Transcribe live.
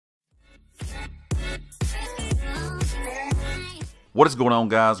What is going on,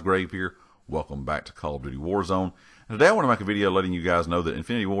 guys? Grave here. Welcome back to Call of Duty Warzone. And today I want to make a video letting you guys know that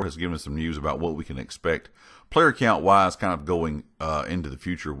Infinity Ward has given us some news about what we can expect player count wise kind of going into the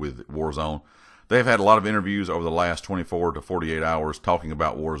future with Warzone. They've had a lot of interviews over the last 24 to 48 hours talking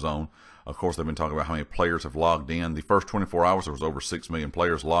about Warzone. Of course, they've been talking about how many players have logged in. The first 24 hours, there was over 6 million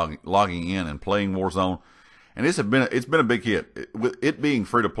players logging in and playing Warzone. And it's been a big hit. It being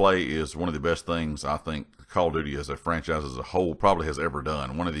free to play is one of the best things I think Call of Duty as a franchise as a whole probably has ever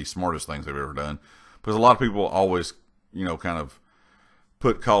done. One of the smartest things they've ever done. Because a lot of people always, kind of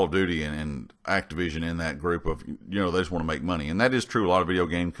put Call of Duty and Activision in that group of, they just want to make money. And that is true. A lot of video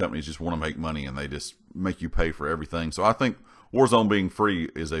game companies just want to make money and they just make you pay for everything. So I think Warzone being free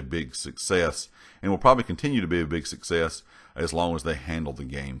is a big success and will probably continue to be a big success as long as they handle the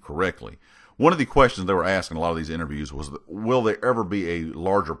game correctly. One of the questions they were asking in a lot of these interviews was, will there ever be a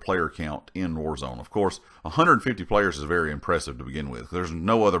larger player count in Warzone? Of course, 150 players is very impressive to begin with. There's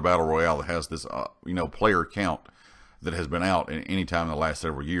no other Battle Royale that has this, player count that has been out in any time in the last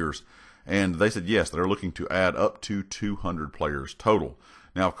several years. And they said, yes, they're looking to add up to 200 players total.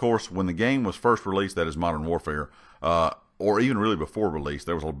 Now, of course, when the game was first released, that is Modern Warfare, or even really before release,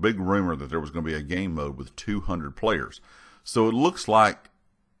 there was a big rumor that there was going to be a game mode with 200 players. So it looks like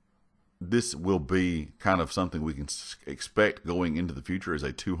this will be kind of something we can expect going into the future as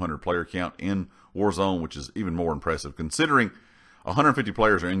a 200 player count in Warzone, which is even more impressive considering 150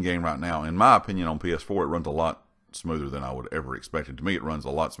 players are in game right now. In my opinion, on PS4, it runs a lot smoother than I would ever expect it. To me, it runs a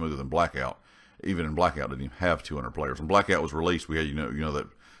lot smoother than Blackout. Even in Blackout, didn't even have 200 players. When Blackout was released, we had that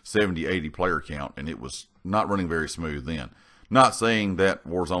 70, 80 player count, and it was not running very smooth then. Not saying that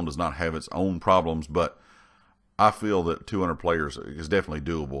Warzone does not have its own problems, but I feel that 200 players is definitely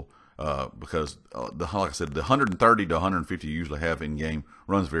doable. Because like I said, the 130 to 150 you usually have in game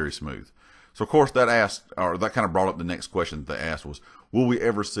runs very smooth. So of course that kind of brought up the next question that they asked was, will we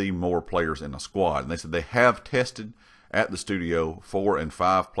ever see more players in a squad? And they said they have tested at the studio 4 and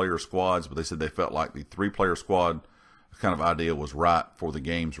 5 player squads, but they said they felt like the 3-player squad kind of idea was right for the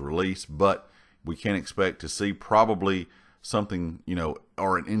game's release. But we can expect to see probably something,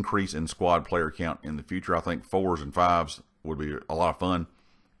 or an increase in squad player count in the future. I think 4s and 5s would be a lot of fun.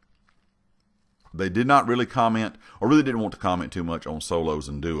 They did not really comment, or really didn't want to comment too much on solos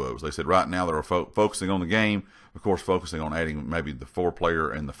and duos. They said right now they're focusing on the game, of course focusing on adding maybe the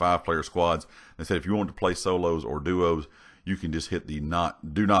 4-player and the 5-player squads. They said if you want to play solos or duos, you can just hit the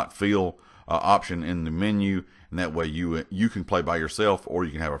do not feel option in the menu, and that way you can play by yourself, or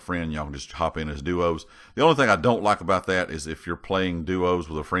you can have a friend. Y'all can just hop in as duos. The only thing I don't like about that is if you're playing duos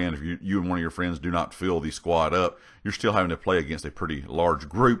with a friend, if you and one of your friends do not fill the squad up, you're still having to play against a pretty large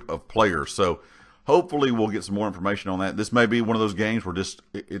group of players. So hopefully we'll get some more information on that. This may be one of those games where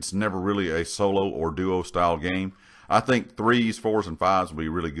it's never really a solo or duo style game. I think 3s, 4s, and 5s will be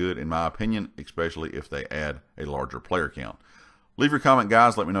really good in my opinion, especially if they add a larger player count. Leave your comment,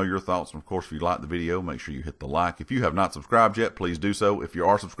 guys. Let me know your thoughts. And of course, if you like the video, make sure you hit the like. If you have not subscribed yet, please do so. If you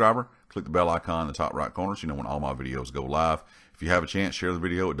are a subscriber, click the bell icon in the top right corner so you know when all my videos go live. If you have a chance, share the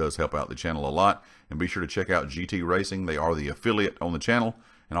video. It does help out the channel a lot. And be sure to check out GT Racing. They are the affiliate on the channel,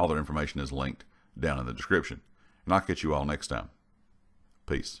 and all their information is linked down in the description. And I'll catch you all next time.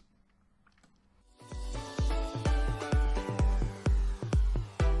 Peace.